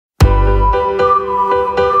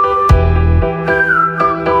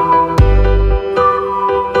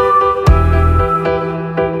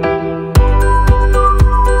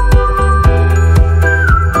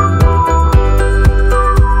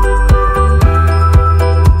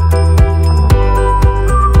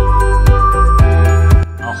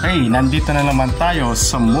nandito na naman tayo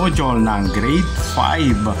sa module ng grade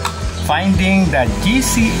 5, finding the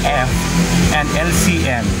GCF and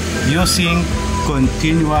LCM using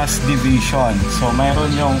continuous division. So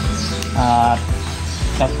mayroon yung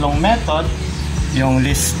tatlong method, yung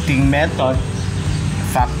listing method,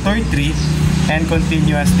 factor 3, and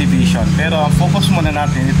continuous division. Pero ang focus muna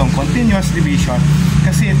natin itong continuous division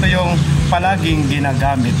kasi ito yung palaging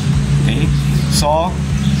ginagamit. Okay, so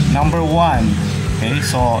number 1, okay,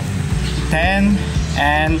 so 10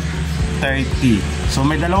 and 30. So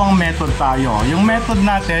may dalawang method tayo. Yung method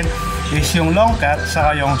natin is yung long cut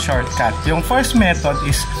saka yung shortcut. Yung first method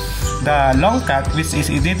is the long cut, which is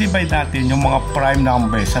i-divide natin yung mga prime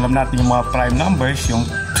numbers. Alam natin yung mga prime numbers, yung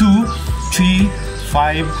 2, 3,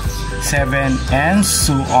 5, 7, and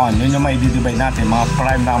so on. Yun yung may i-divide natin, mga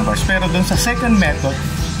prime numbers. Pero dun sa second method,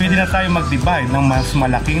 pwede na tayo mag-divide ng mas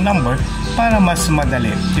malaking number para mas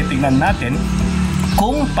madali. Titignan natin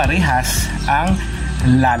kung parehas ang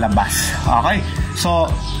lalabas. Okay, so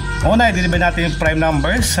una i-divide natin yung prime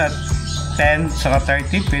numbers sa 10 saka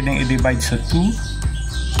 30. Pwedeng i-divide sa 2.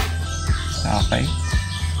 Okay,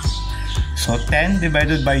 so 10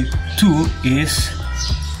 divided by 2 is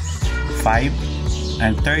 5,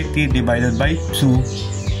 and 30 divided by 2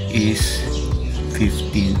 is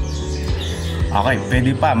 15. Okay,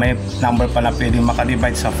 pwede pa, may number pa na pwedeng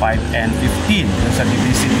makadivide sa 5 and 15 dun sa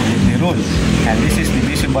divisibility rule, and this is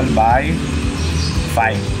divisible by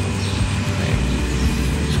 5. Okay.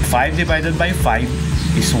 So 5 divided by 5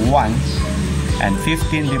 is 1, and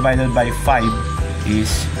 15 divided by 5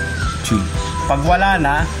 is 2. Pag wala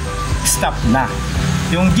na, stop na.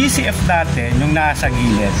 Yung GCF natin, yung nasa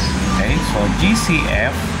gilid. Okay, so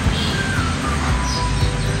GCF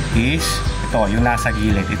is ito, yung nasa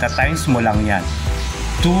gilid. Ita-times mo lang yan.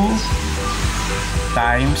 2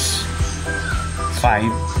 times 5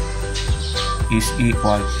 is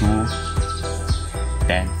equal to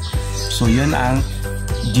 10. So yun ang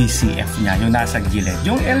GCF nya, yung nasa gilid.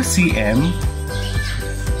 Yung LCM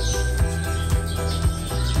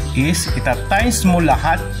is ita-times mo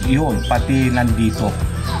lahat yun, pati nandito.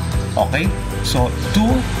 Okay, so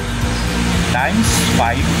 2 times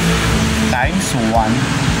 5 times 1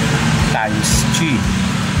 times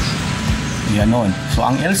 3. Yanon. So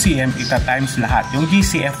ang LCM ita-times lahat. Yung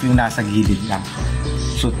GCF yung nasa gilid lang.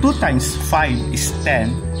 So 2 times 5 is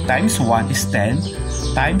 10, times 1 is 10,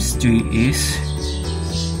 times 3 is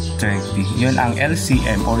 30. Yun ang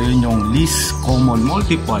LCM, or yun yung least common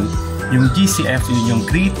multiple. Yung GCF yun yung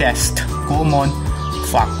greatest common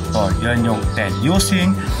factor. Yun yung 10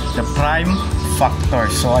 using the prime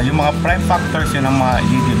factors. So yung mga prime factors yun ang mga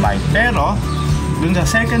i-divide. Pero dun sa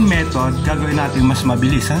second method, gagawin natin mas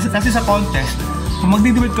mabilis. Kasi sa contest, kung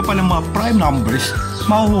mag-divide ka pa ng mga prime numbers,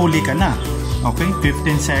 mahuhuli ka na. Okay?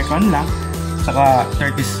 15 seconds lang, saka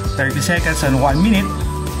 30 seconds and 1 minute,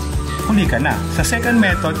 huli ka na. Sa second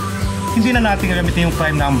method, hindi na natin gagamitin yung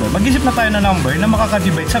prime number. Mag-isip na tayo ng number na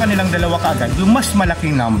makaka-divide sa kanilang dalawa kaagad, yung mas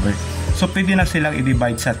malaking number. So, pwede na silang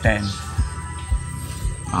i-divide sa 10.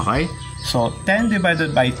 Okay? So, 10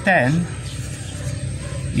 divided by 10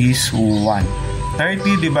 is 1.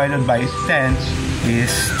 30 divided by 10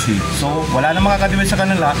 is 3. So, wala na makaka-divide sa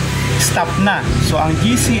kanila. Stop na. So, ang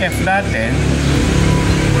GCF natin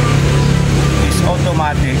is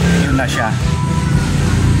automatic. Yun na siya.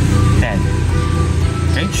 10.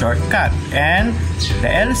 Okay, shortcut. And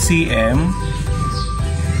the LCM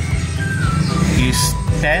is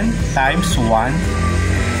 10 times 1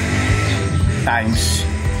 times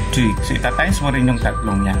 3. So, ita-times mo rin yung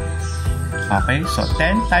tatlong yan. Okay, so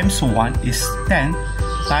 10 times 1 is 10,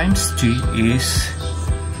 times 3 is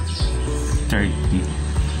 30.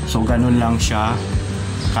 So, ganun lang siya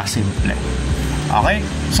kasimple. Okay,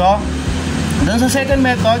 so doon sa second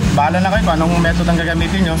method, bahala na kayo kung anong method ang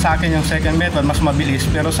gagamitin nyo. Sa akin yung second method mas mabilis,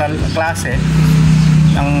 pero sa klase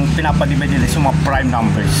ang pinapadivide nila is yung mga prime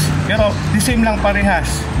numbers. Pero the same lang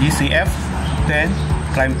parehas. GCF 10,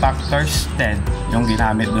 prime factors 10 yung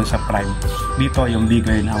ginamit doon sa prime. Dito yung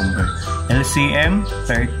bigger number. LCM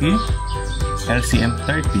 30, LCM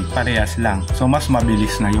 30, parehas lang. So mas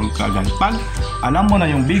mabilis na yung kaagad pag alam mo na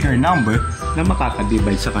yung bigger number na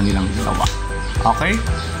makakadivide sa kanilang dalawa. Okay?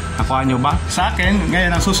 Nakuha nyo ba? Sa akin,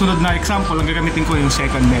 ngayon ang susunod na example, ang gagamitin ko yung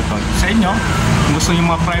second method. Sa inyo, kung gusto nyo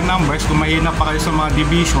mga prime numbers, kung mahina pa kayo sa mga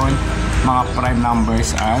division, mga prime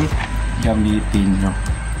numbers ang gamitin nyo.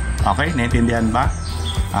 Okay? Naintindihan ba?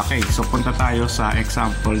 Okay, so punta tayo sa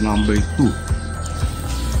example number 2.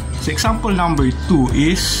 So example number 2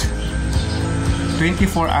 is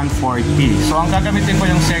 24 and 40. So ang gagamitin ko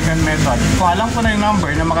yung second method. Kung alam ko na yung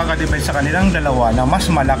number na makakadivide sa kanilang dalawa na mas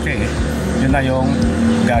malaki, yun na yung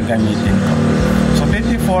gagamitin ko. So 24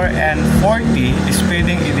 24 and 40 is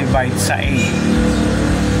pwedeng i-divide sa 8.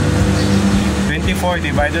 24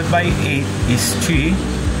 divided by 8 is 3,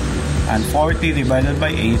 and 40 divided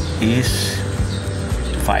by 8 is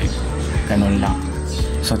 5. Ganun lang.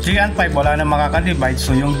 So 3 and 5 wala na makaka-divide,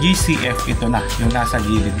 so yung GCF ito na, yung nasa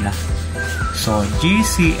gilid na. So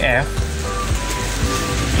GCF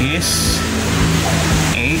is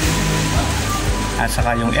 8, at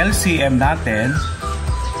saka yung LCM natin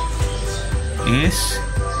is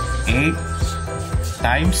 8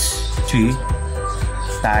 times 3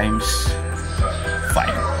 times 5.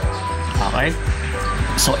 Okay?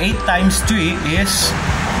 So 8 times 3 is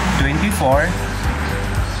 24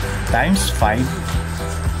 times 5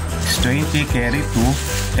 is 20, carry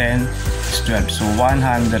 2, 10 is 12. So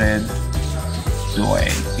 120.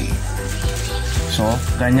 So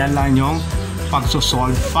ganyan lang yung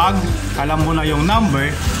pagsosolve pag alam mo na yung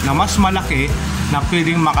number na mas malaki na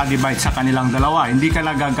pwedeng makadivide sa kanilang dalawa. Hindi ka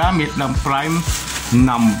nagagamit ng prime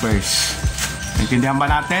numbers. Intindihan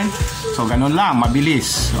ba natin? So ganun lang,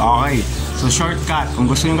 mabilis. Okay. So shortcut.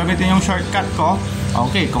 Kung gusto nyo gamitin yung shortcut ko,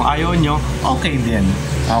 okay. Kung ayaw nyo, okay din.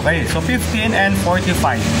 Okay. So 15 and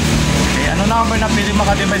 45. Okay. Ano number na pwedeng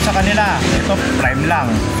makadivide sa kanila? Ito, prime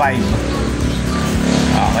lang. 5.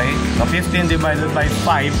 Okay. So 15 divided by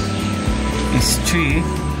 5 is 3,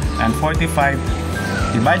 and 45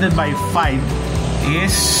 divided by 5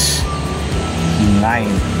 is 9.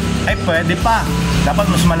 Ay, pwede pa. Dapat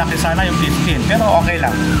mas malaki sana yung 15, pero okay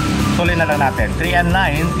lang. Tuloy na lang natin. 3 and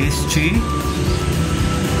 9 is 3.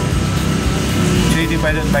 3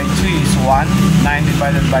 divided by 3 is 1. 9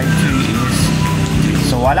 divided by 3 is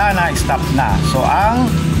 3. So wala na, stop na. So ang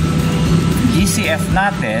GCF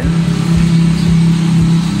natin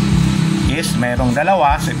is merong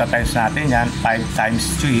dalawa, so ita-times natin yan. 5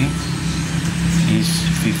 times 3 is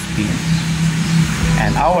 15,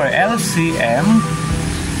 and our LCM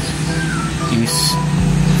is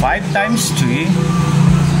 5 times 3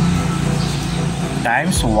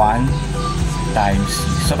 times 1 times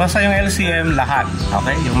 3. So basta yung LCM lahat,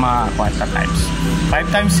 okay, yung mga quanta times. 5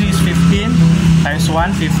 times 3 is 15, times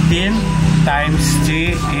 1 15, times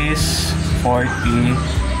 3 is 45.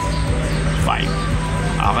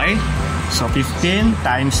 Okay. So 15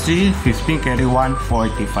 times 3, 15 carry 1,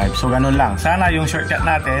 45. So ganun lang. Sana yung shortcut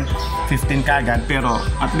natin 15 kagad, pero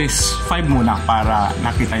at least 5 muna para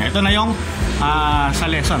nakita nyo. Ito na yung sa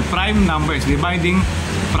lesson, prime numbers, dividing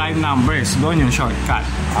prime numbers. Doon yung shortcut.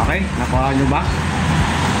 Okay? Nakuha nyo ba?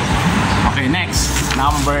 Okay, next.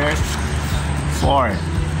 Number 4.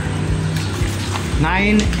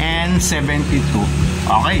 9 and 72.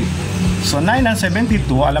 Okay. So 9 and 72,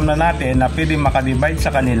 alam na natin na pwedeng makadivide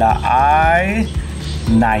sa kanila ay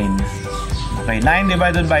 9. Okay, 9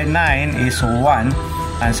 divided by 9 is 1,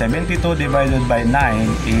 and 72 divided by 9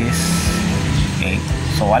 is 8.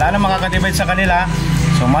 So wala na makakadivide sa kanila.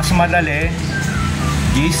 So mas madali,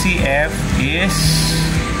 GCF is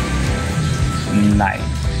 9.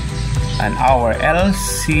 And our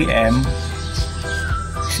LCM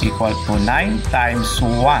is equal to 9 times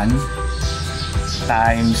 1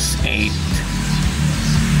 times 8,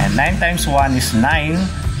 and 9 times 1 is 9,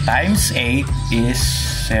 times 8 is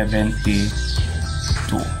 72.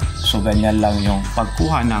 So ganyan lang yung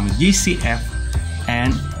pagkuha ng GCF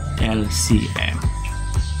and LCM.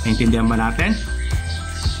 Naintindihan ba natin?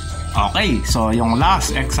 Okay, so yung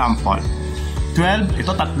last example, 12,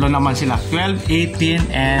 ito tatlo naman sila, 12,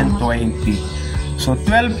 18, and 20. So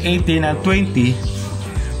 12, 18, and 20,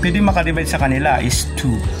 pwede makadivide sa kanila is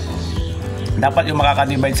 2. Dapat yung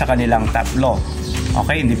makakadivide sa kanilang tatlo.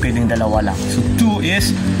 Okay, hindi pwedeng dalawa lang. So 2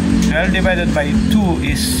 is 12 divided by 2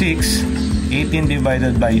 is 6, 18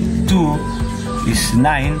 divided by 2 is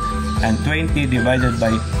 9, and 20 divided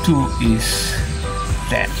by 2 is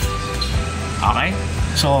 10. Okay?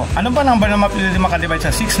 So, ano ba number na pwede makadivide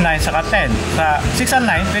sa 6, 9, saka 10? Sa 6 and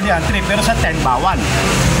 9, pwede ang 3, pero sa 10, bawal.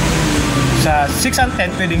 Sa 6 and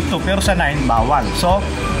 10, pwedeng 2, pero sa 9, bawal. So,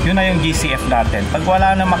 yun na yung GCF natin. Pag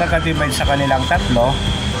wala na makakadivide sa kanilang tatlo,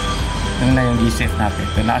 yun na yung GCF natin.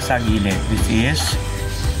 Ito nasa gilid, which is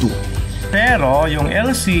 2. Pero, yung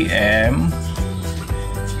LCM,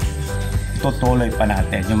 tutuloy pa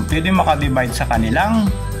natin. Yung pwede makadivide sa kanilang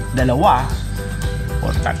dalawa, o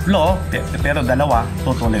tatlo, pero dalawa,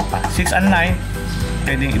 tutuloy pa. 6 and 9,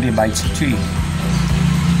 pwedeng i-divide sa 3.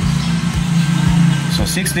 So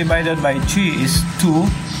 6 divided by 3 is 2,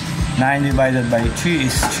 9 divided by 3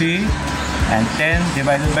 is 3, and 10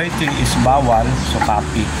 divided by 3 is bawal, so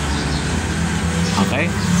copy. Okay?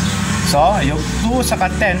 So, yung 2 saka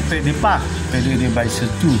 10, pwede pa. Pwede i-divide sa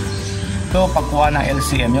 2. So, pagkuha ng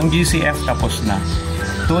LCM, yung GCF tapos na.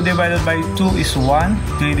 2 divided by 2 is 1.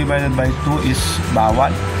 3 divided by 2 is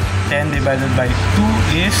bawal. 10 divided by 2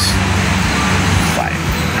 is 5.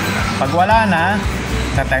 Pag wala na,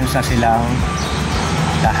 na-times na silang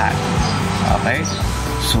lahat. Okay?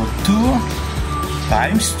 So, 2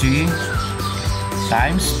 times 3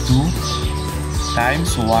 times 2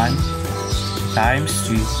 times 1 times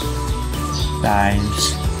 3 times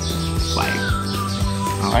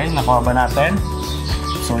 5. Okay? Nakuha ba natin?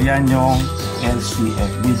 So, yan yung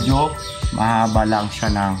LCM. Medyo mahaba lang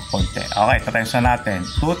siya ng konti. Okay, tatimes na natin.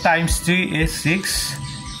 2 times 3 is 6.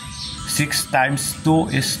 6 times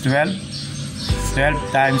 2 is 12. 12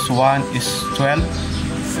 times 1 is 12.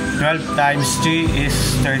 12 times 3 is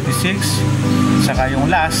 36. Saka yung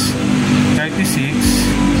last, 36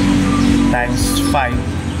 times 5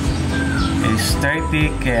 is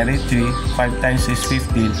 30, carry 3. 5 times is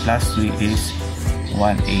 15 plus 3 is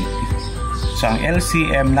 180. So, ang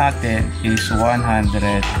LCM natin is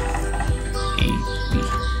 180.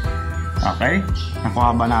 Okay?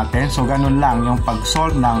 Nakuha ba natin? So, ganun lang yung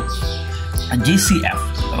pag-solve ng GCF.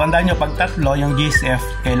 Tandaan nyo, pag tatlo, yung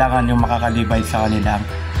GCF, kailangan yung makaka-divide sa kanilang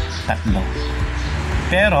tatlo.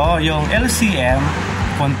 Pero, yung LCM,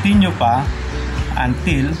 continue pa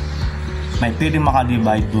until may pwedeng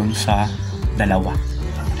makadivide dun sa dalawa.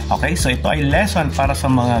 Okay? So, ito ay lesson para sa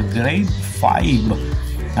mga grade 5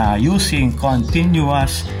 using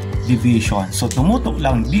continuous division. So, tumutok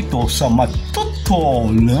lang dito sa Matuto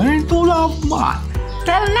Learn to Love Math.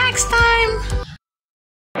 Till next time!